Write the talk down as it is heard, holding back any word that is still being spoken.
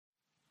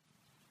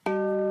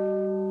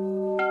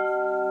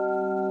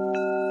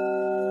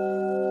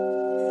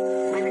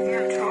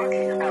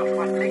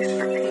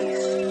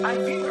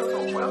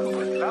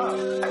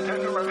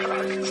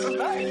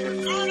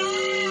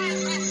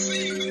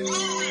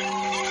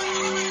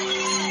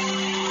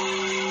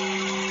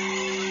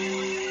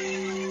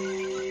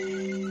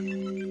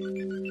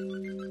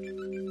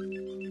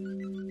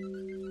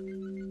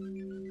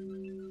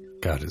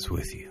God is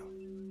with you.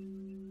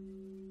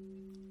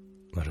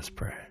 Let us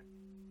pray.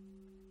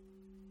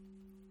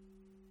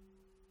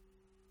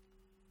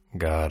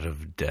 God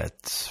of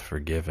debts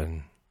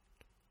forgiven,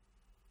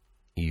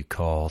 you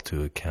call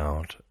to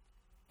account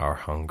our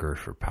hunger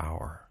for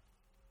power.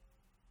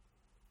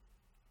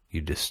 You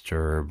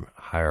disturb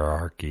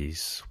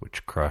hierarchies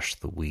which crush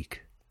the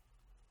weak.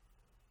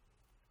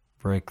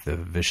 Break the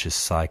vicious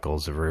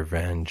cycles of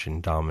revenge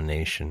and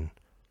domination,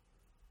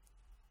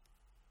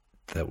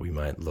 that we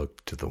might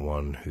look to the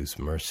one whose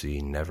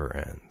mercy never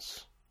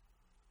ends.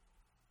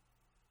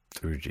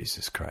 Through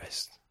Jesus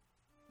Christ.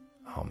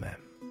 Amen.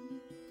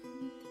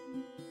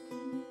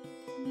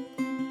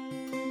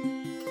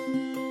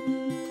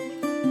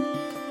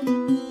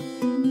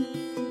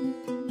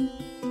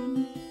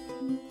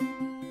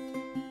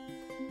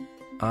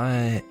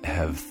 I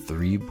have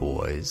 3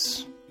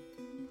 boys,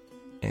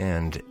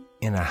 and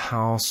in a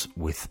house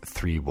with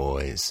 3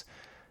 boys,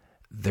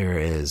 there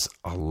is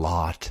a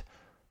lot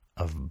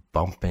of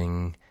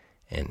bumping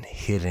and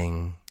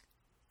hitting,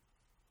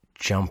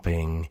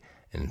 jumping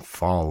and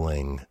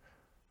falling,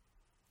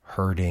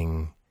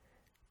 hurting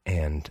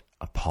and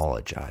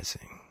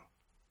apologizing.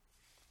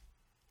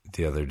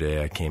 The other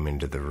day I came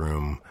into the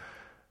room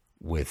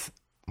with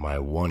my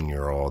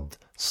 1-year-old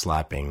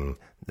slapping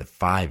the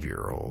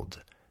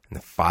 5-year-old, and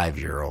the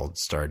 5-year-old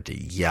started to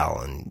yell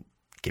and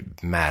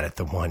get mad at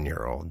the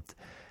 1-year-old.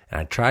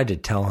 And I tried to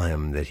tell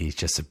him that he's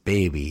just a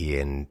baby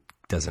and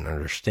doesn't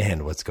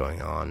understand what's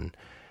going on.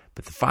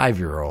 But the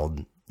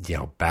 5-year-old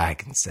yelled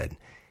back and said,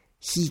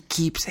 "He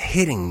keeps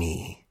hitting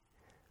me,"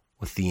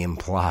 with the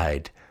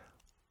implied,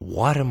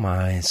 "What am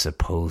I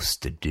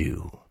supposed to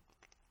do?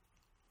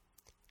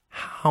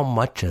 How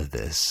much of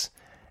this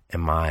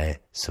am I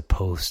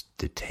supposed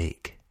to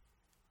take?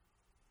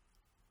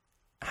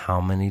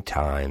 How many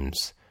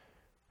times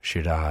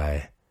should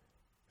I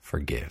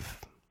forgive?"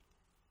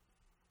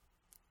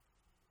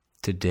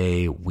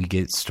 Today we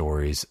get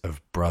stories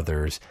of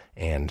brothers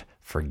and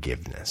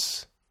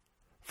forgiveness.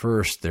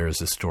 First,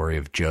 there's a story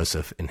of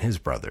Joseph and his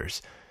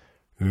brothers.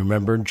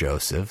 Remember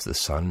Joseph, the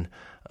son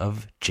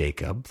of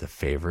Jacob, the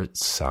favorite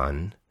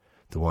son,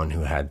 the one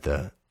who had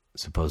the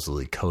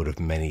supposedly coat of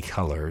many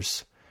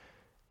colors.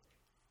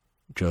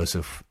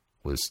 Joseph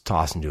was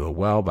tossed into a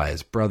well by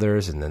his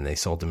brothers, and then they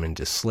sold him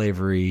into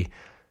slavery.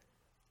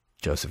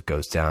 Joseph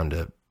goes down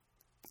to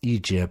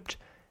Egypt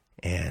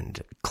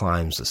and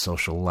climbs the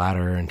social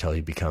ladder until he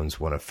becomes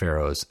one of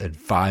Pharaoh's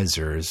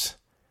advisors.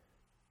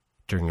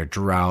 During a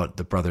drought,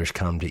 the brothers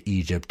come to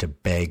Egypt to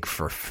beg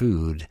for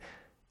food,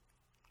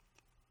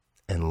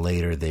 and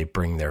later they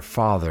bring their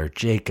father,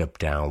 Jacob,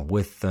 down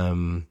with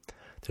them.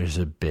 There's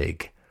a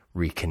big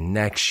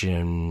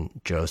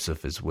reconnection.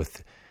 Joseph is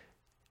with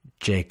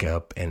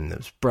Jacob and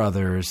his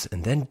brothers,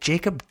 and then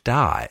Jacob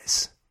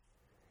dies.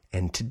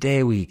 And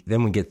today we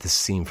get this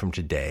scene from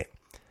today.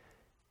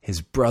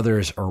 His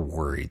brothers are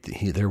worried.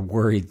 They're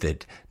worried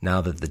that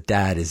now that the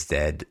dad is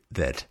dead,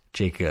 that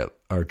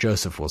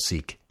Joseph will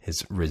seek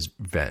his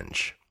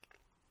revenge.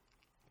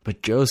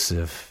 But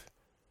Joseph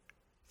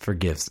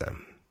forgives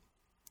them.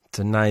 It's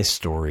a nice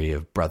story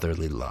of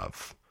brotherly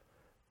love.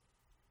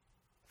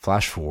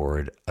 Flash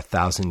forward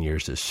 1,000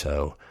 years or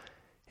so,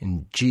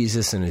 and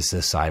Jesus and his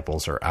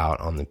disciples are out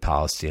on the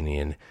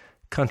Palestinian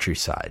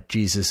countryside.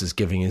 Jesus is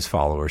giving his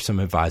followers some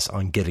advice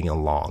on getting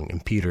along,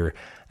 and Peter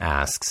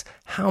asks,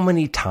 "How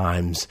many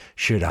times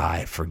should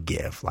I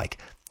forgive? Like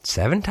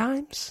 7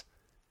 times?"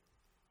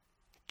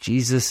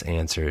 Jesus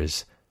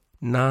answers,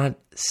 "Not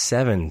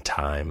 7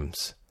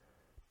 times,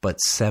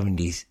 but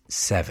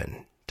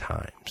 77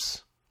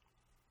 times."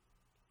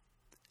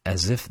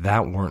 As if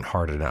that weren't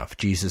hard enough,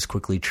 Jesus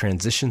quickly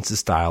transitions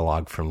this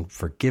dialogue from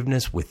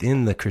forgiveness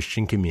within the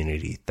Christian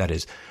community, that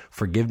is,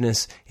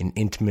 forgiveness in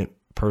intimate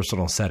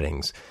personal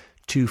settings,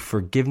 to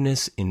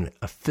forgiveness in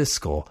a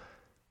fiscal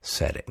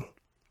setting.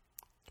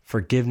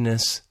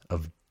 Forgiveness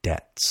of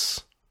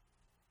debts.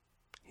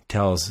 He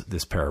tells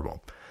this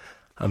parable.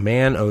 A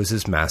man owes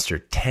his master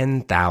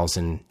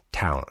 10,000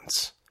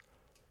 talents.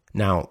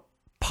 Now,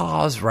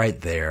 pause right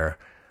there.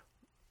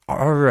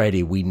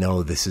 Already we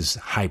know this is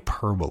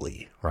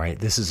hyperbole, right?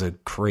 This is a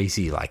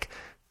crazy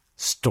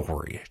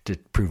story to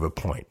prove a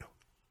point.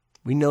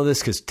 We know this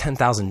because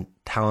 10,000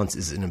 talents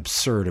is an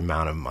absurd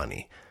amount of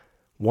money.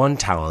 1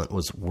 talent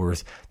was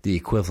worth the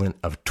equivalent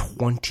of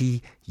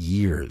 20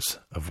 years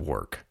of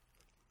work.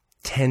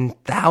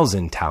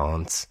 10,000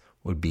 talents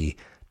would be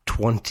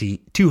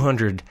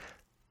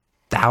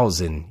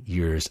 200,000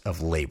 years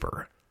of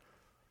labor.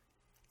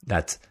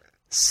 That's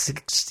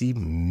 60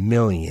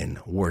 million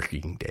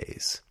working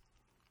days.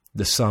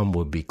 The sum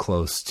would be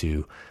close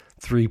to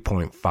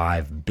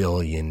 $3.5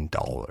 billion.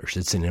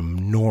 It's an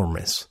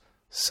enormous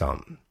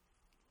sum.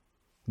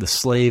 The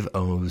slave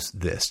owes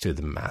this to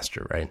the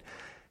master, right?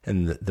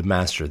 And the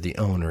master, the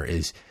owner,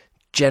 is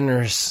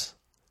generous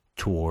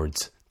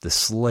towards the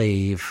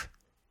slave,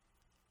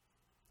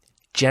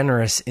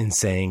 generous in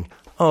saying,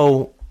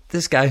 "Oh,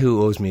 this guy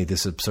who owes me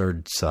this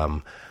absurd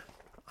sum,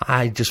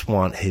 I just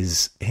want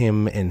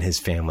him and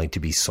his family to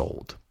be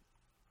sold."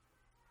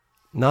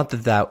 Not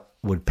that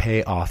would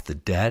pay off the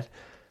debt,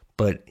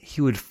 but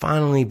he would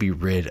finally be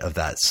rid of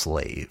that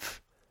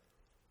slave.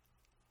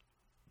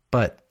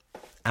 But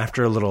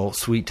after a little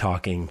sweet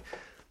talking,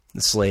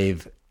 the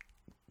slave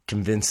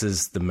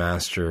convinces the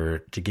master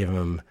to give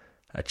him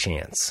a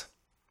chance.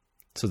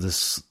 So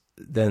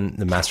then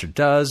the master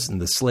does,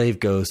 and the slave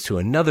goes to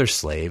another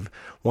slave,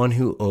 one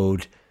who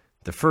owed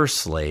the first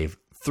slave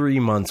 3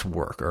 months'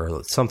 work,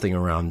 or something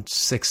around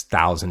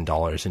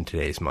 $6,000 in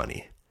today's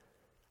money.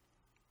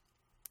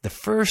 The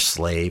first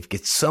slave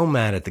gets so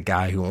mad at the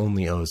guy who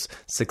only owes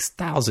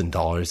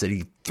 $6,000 that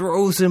he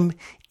throws him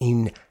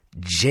in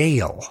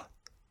jail.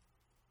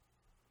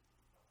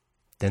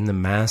 Then the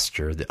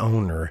master, the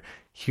owner,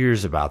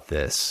 hears about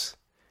this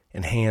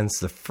and hands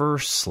the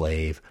first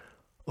slave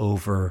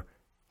over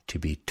to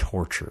be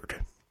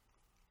tortured.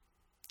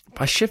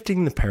 By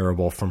shifting the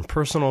parable from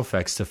personal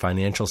effects to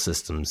financial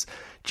systems,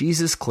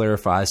 Jesus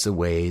clarifies the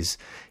ways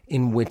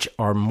in which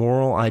our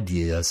moral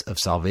ideas of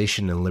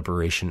salvation and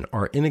liberation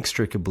are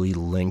inextricably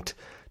linked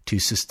to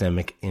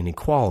systemic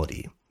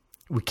inequality.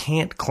 We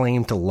can't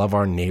claim to love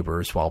our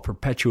neighbors while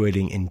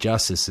perpetuating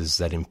injustices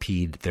that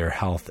impede their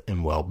health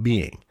and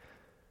well-being.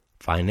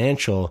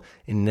 Financial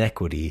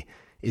inequity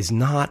is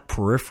not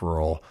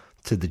peripheral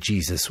to the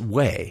Jesus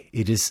way.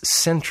 It is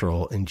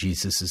central in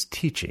Jesus'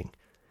 teaching,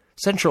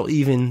 central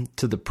even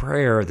to the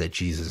prayer that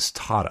Jesus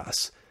taught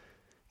us.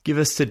 Give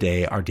us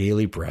today our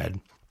daily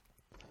bread,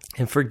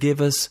 and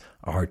forgive us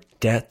our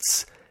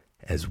debts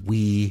as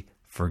we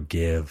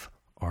forgive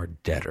our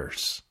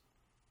debtors.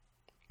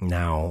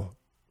 Now,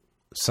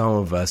 some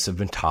of us have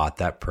been taught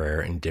that prayer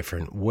in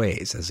different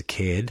ways. As a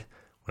kid,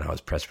 when I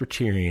was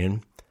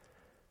Presbyterian,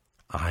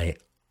 I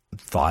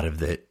thought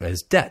of it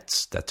as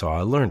debts. That's how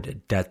I learned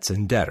it, debts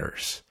and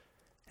debtors.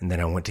 And then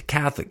I went to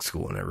Catholic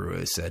school, and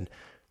everybody said,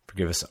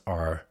 forgive us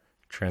our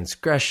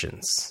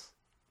transgressions.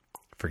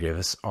 Forgive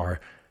us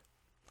our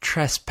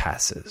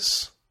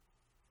trespasses.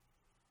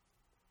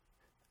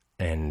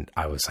 And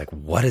I was like,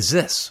 what is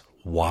this?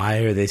 Why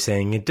are they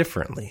saying it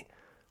differently?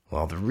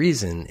 Well, the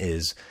reason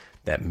is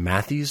that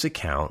Matthew's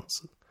account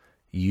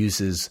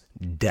uses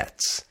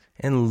debts,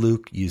 and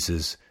Luke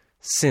uses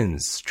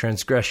sins,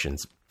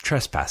 transgressions,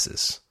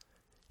 trespasses.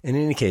 In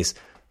any case,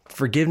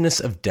 forgiveness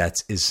of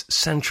debts is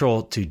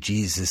central to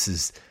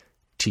Jesus'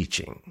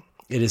 teaching.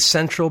 It is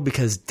central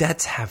because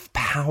debts have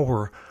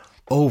power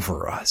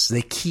over us.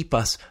 They keep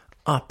us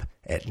up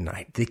at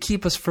night. They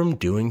keep us from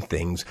doing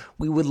things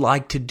we would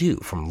like to do,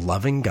 from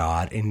loving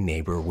God and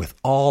neighbor with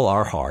all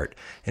our heart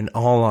and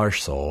all our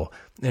soul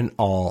and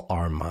all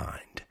our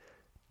mind.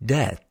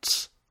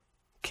 Debts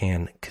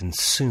can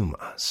consume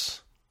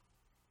us.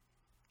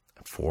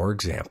 For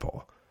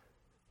example,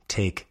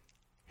 take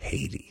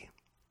Haiti.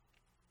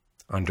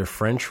 Under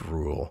French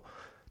rule,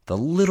 the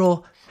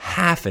little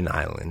half an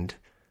island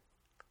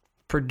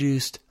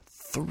produced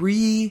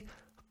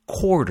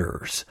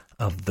 3/4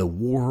 of the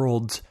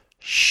world's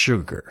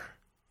sugar.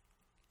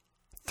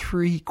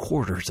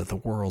 3/4 of the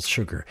world's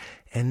sugar,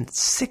 and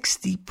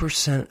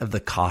 60% of the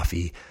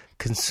coffee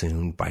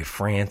consumed by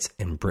France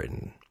and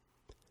Britain.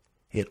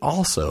 It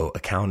also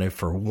accounted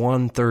for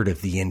 1/3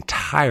 of the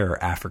entire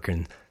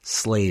African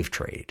slave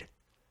trade.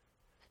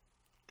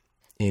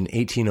 In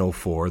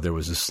 1804, there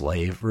was a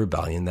slave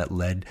rebellion that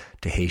led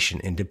to Haitian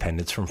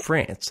independence from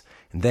France.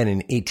 And then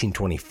in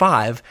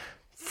 1825,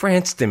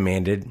 France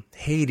demanded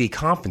Haiti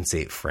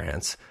compensate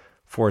France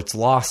for its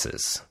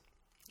losses.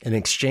 In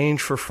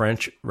exchange for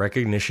French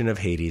recognition of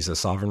Haiti as a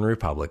sovereign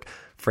republic,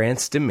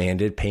 France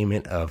demanded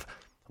payment of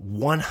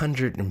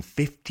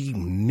 150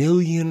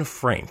 million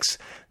francs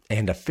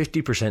and a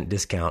 50%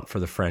 discount for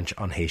the French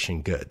on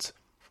Haitian goods.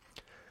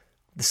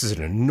 This is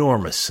an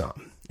enormous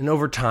sum. And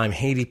over time,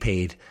 Haiti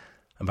paid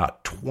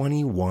about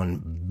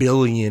 $21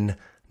 billion,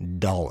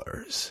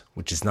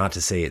 which is not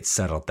to say it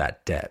settled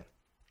that debt.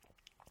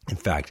 In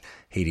fact,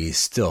 Haiti is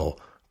still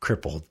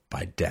crippled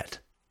by debt,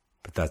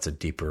 but that's a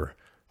deeper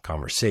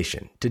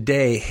conversation.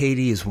 Today,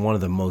 Haiti is one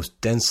of the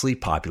most densely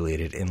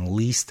populated and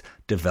least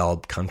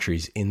developed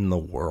countries in the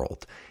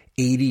world.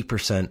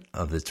 80%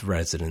 of its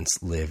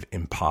residents live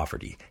in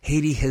poverty.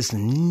 Haiti has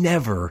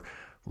never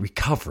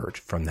recovered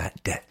from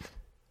that debt.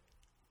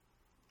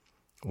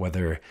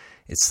 Whether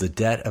it's the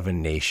debt of a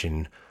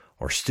nation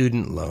or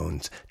student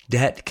loans,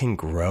 debt can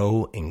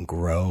grow and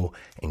grow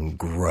and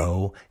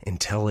grow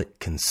until it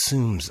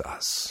consumes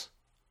us.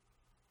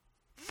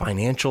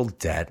 Financial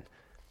debt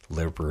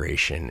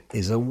liberation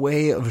is a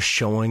way of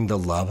showing the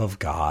love of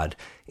God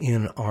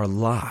in our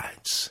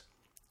lives.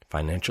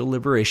 Financial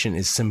liberation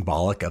is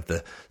symbolic of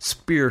the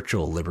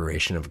spiritual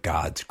liberation of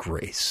God's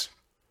grace.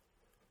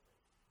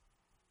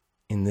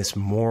 In this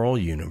moral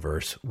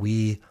universe,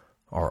 we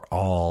are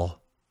all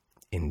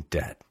in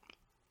debt.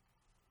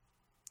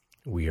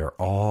 We are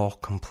all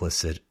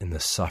complicit in the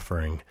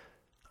suffering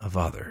of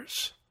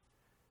others.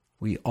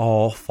 We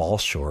all fall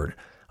short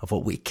of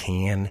what we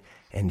can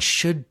and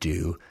should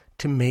do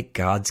to make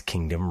God's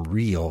kingdom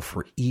real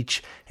for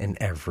each and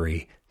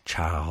every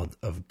child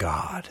of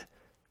God.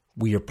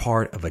 We are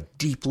part of a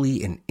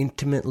deeply and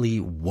intimately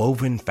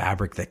woven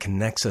fabric that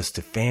connects us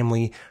to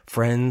family,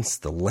 friends,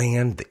 the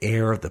land, the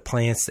air, the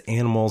plants, the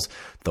animals,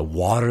 the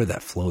water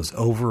that flows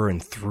over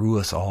and through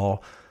us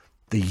all,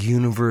 the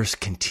universe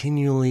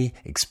continually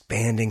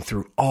expanding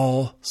through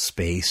all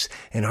space,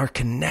 and our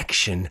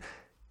connection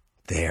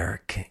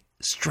there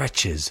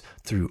stretches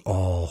through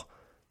all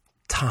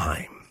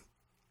time,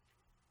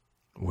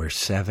 where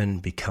 7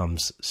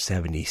 becomes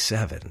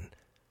 77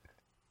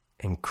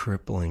 and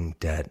crippling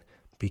debt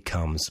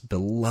becomes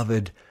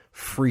beloved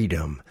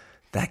freedom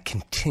that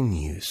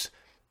continues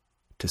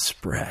to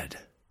spread.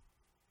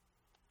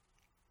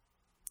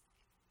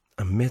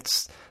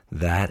 Amidst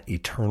that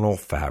eternal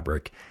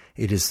fabric,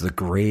 it is the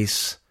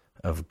grace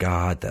of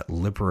God that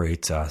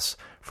liberates us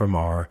from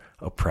our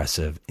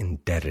oppressive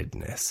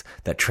indebtedness,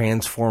 that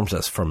transforms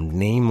us from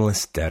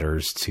nameless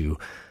debtors to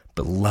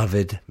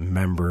beloved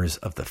members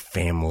of the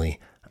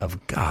family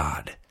of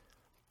God,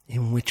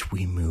 in which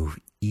we move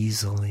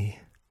easily,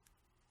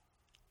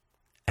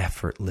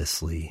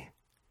 effortlessly,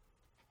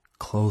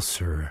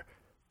 closer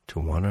to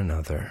one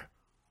another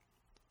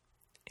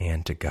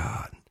and to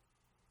God,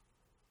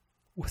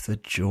 with a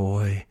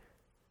joy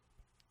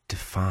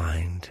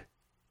defined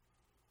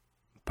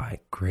by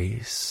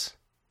grace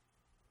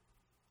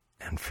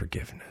and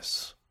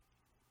forgiveness.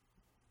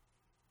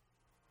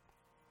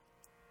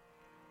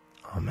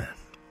 Amen.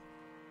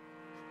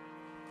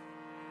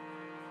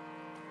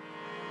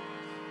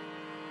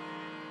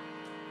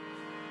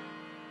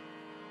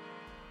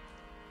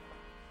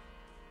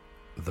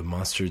 The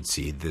mustard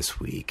seed this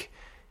week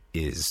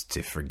is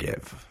to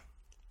forgive.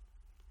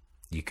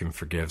 You can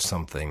forgive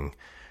something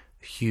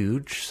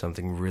huge,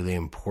 something really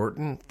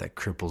important that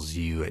cripples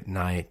you at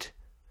night,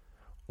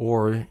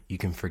 or you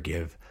can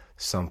forgive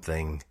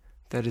something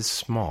that is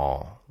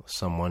small,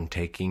 someone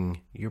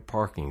taking your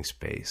parking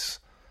space,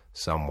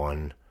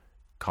 someone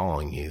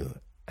calling you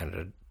at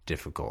a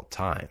difficult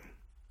time.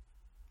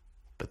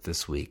 But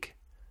this week,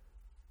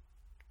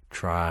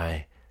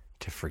 try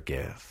to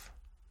forgive.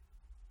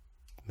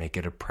 Make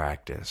it a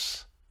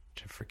practice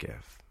to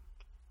forgive.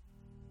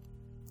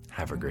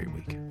 Have a great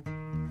week.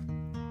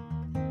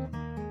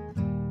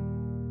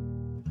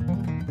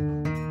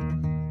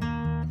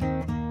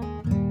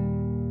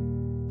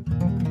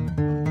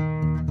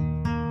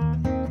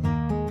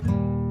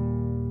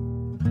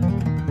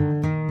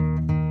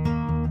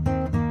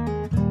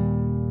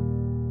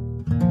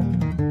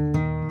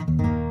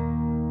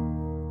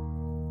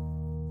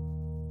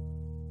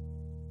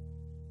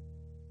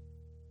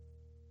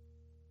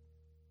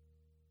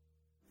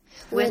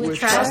 With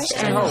trust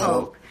and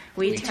hope,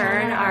 we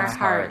turn our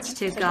hearts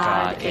to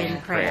God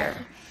in prayer.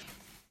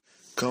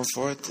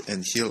 Comfort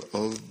and heal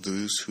all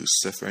those who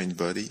suffer in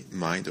body,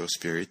 mind, or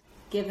spirit.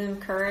 Give them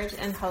courage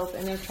and hope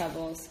in their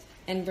troubles,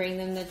 and bring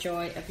them the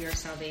joy of your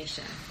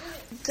salvation.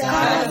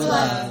 God of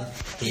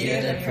love,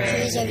 hear the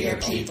prayers of your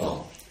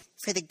people.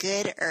 For the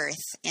good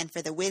earth, and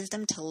for the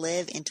wisdom to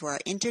live into our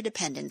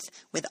interdependence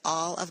with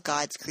all of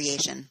God's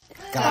creation.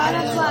 God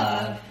of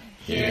love,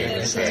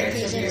 hear the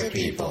prayers of your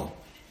people.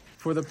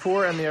 For the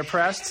poor and the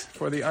oppressed,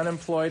 for the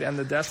unemployed and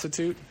the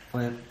destitute,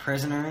 for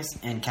prisoners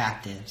and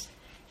captives,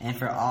 and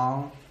for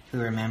all who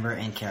remember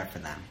and care for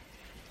them.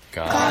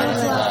 God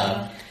of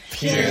love,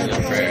 hear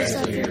the prayers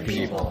of your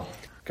people.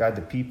 Guide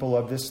the people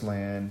of this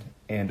land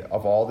and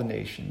of all the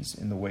nations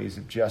in the ways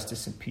of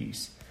justice and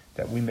peace,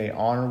 that we may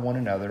honor one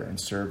another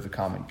and serve the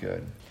common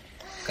good.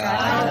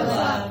 God of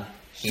love,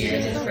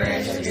 hear the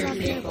prayers of your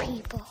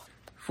people.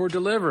 For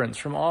deliverance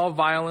from all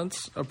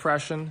violence,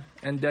 oppression,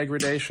 and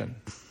degradation.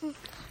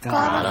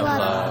 God of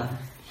love,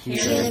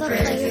 hear the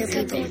prayers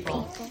of your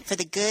people. For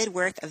the good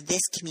work of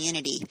this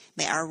community,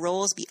 may our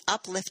roles be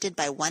uplifted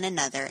by one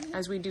another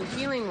as we do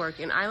healing work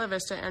in Isla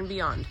Vista and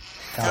beyond.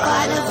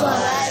 God of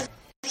love,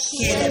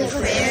 hear the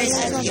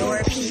prayers of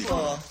your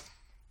people.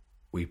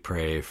 We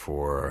pray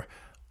for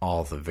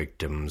all the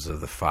victims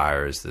of the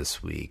fires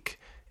this week,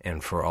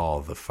 and for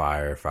all the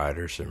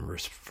firefighters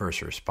and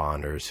first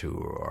responders who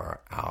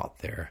are out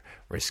there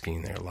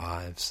risking their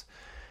lives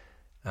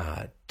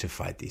to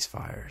fight these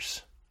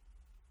fires.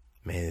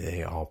 May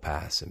they all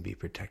pass and be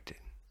protected.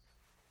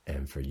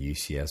 And for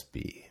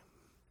UCSB,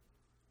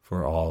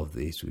 for all of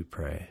these we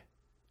pray.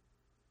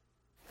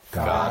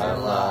 God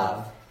of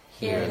love,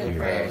 hear the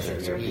prayers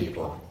of your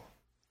people.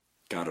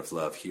 God of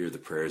love, hear the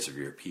prayers of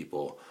your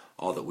people.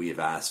 All that we have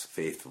asked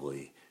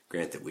faithfully,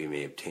 grant that we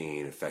may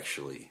obtain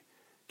effectually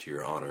to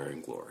your honor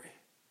and glory.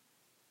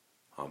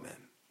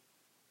 Amen.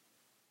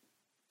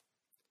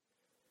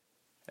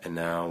 And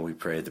now we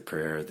pray the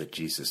prayer that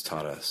Jesus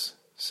taught us,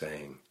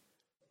 saying,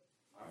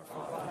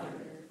 Our Father,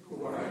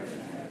 who art in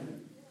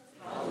heaven,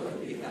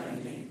 hallowed be thy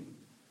name.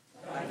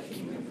 Thy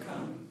kingdom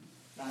come,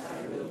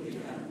 thy will be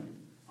done,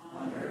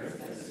 on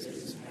earth as it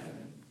is in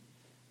heaven.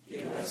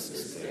 Give us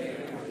this day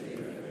our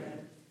daily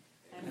bread,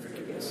 and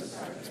forgive us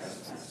our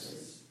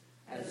trespasses,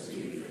 as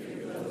we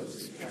forgive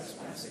those who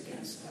trespass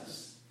against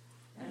us.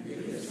 And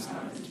lead us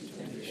not into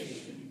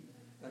temptation,